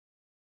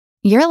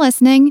You're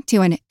listening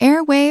to an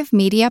Airwave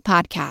Media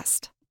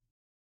Podcast.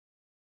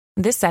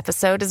 This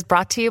episode is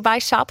brought to you by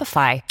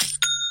Shopify.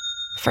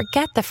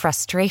 Forget the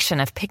frustration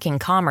of picking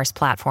commerce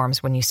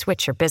platforms when you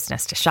switch your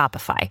business to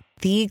Shopify,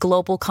 the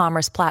global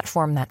commerce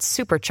platform that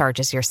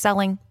supercharges your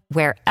selling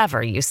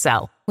wherever you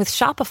sell. With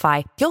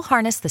Shopify, you'll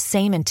harness the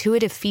same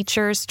intuitive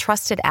features,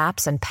 trusted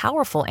apps, and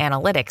powerful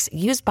analytics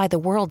used by the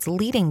world's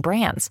leading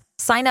brands.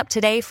 Sign up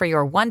today for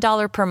your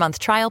 $1 per month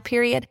trial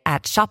period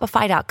at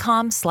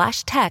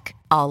shopify.com/tech,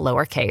 all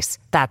lowercase.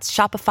 That's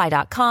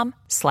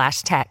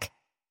shopify.com/tech.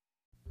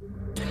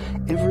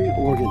 Every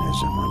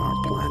organism on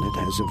our planet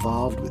has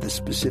evolved with a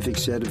specific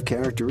set of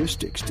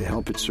characteristics to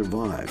help it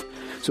survive.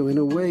 So in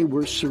a way,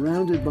 we're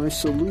surrounded by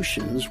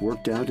solutions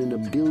worked out in a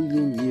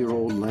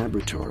billion-year-old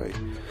laboratory.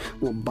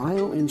 Well,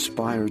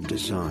 bio-inspired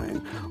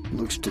design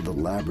looks to the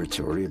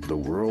laboratory of the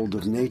world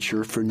of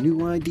nature for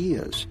new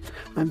ideas.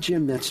 I'm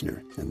Jim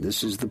Metzner, and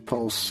this is the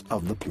Pulse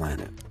of the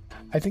Planet.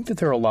 I think that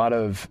there are a lot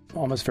of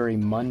almost very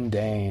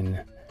mundane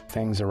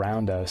things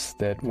around us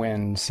that,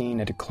 when seen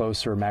at a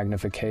closer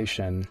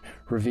magnification,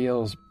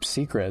 reveals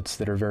secrets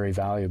that are very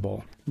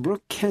valuable.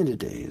 Brooke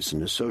Kennedy is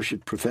an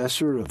associate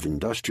professor of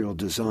industrial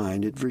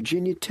design at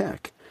Virginia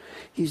Tech.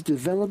 He's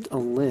developed a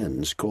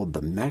lens called the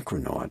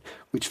Macronaut,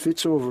 which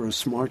fits over a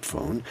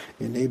smartphone,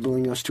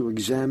 enabling us to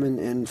examine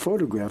and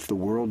photograph the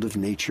world of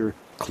nature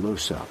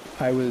close up.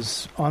 I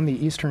was on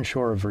the eastern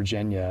shore of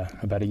Virginia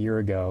about a year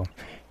ago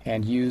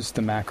and used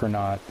the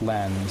Macronaut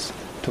lens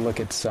to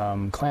look at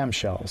some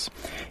clamshells.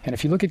 And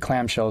if you look at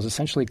clamshells,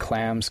 essentially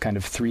clams kind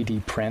of 3D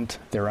print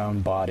their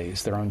own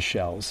bodies, their own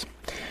shells.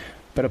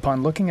 But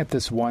upon looking at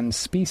this one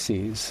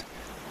species,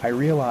 I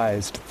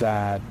realized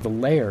that the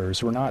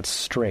layers were not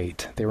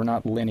straight, they were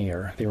not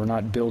linear, they were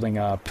not building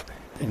up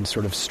in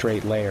sort of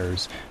straight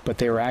layers, but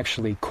they were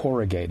actually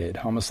corrugated,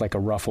 almost like a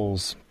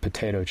Ruffles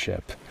potato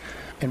chip.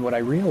 And what I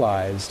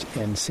realized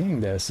in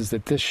seeing this is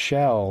that this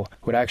shell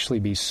would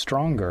actually be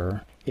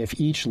stronger if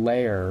each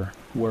layer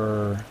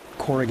were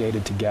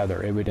corrugated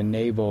together. It would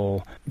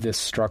enable this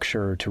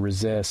structure to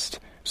resist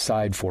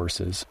side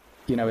forces.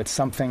 You know, it's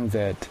something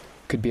that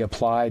could be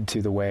applied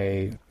to the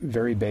way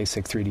very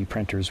basic 3D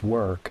printers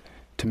work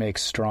to make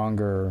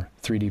stronger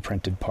 3D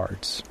printed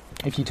parts.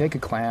 If you take a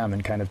clam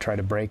and kind of try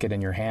to break it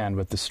in your hand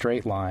with the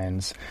straight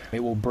lines,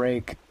 it will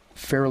break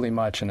fairly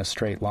much in a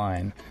straight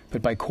line.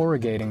 But by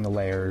corrugating the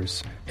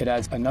layers, it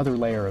adds another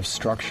layer of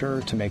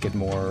structure to make it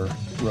more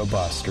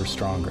robust or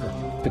stronger,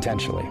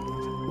 potentially.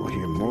 We'll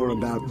hear more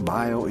about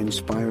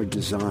bio-inspired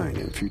design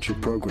in future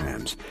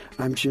programs.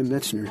 I'm Jim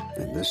Metzner,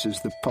 and this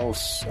is the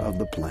Pulse of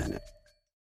the Planet.